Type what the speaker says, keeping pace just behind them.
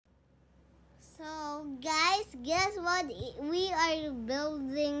So guys, guess what we are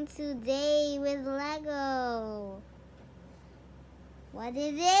building today with Lego? What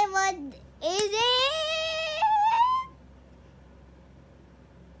is it? What is it?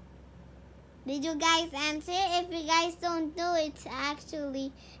 Did you guys answer? If you guys don't know, it's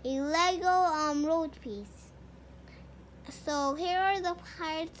actually a Lego road piece. So here are the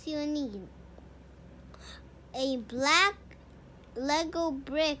parts you need. A black Lego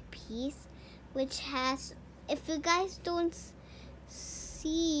brick piece, which has, if you guys don't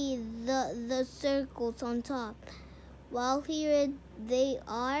see the circles on top, well, here they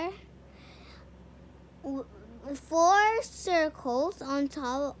are. 4 circles on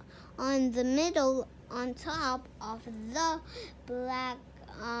top, on the middle, on top of the black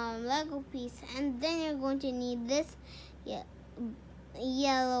Lego piece, and then you're going to need this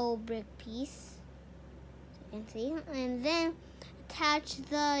yellow brick piece, so you can see, and then attach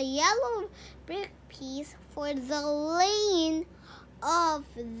the yellow brick piece for the lane of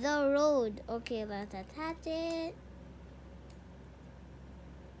the road. Okay, let's attach it.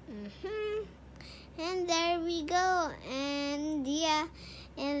 And there we go. And yeah,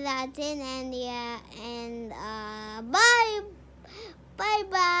 and that's it. And yeah,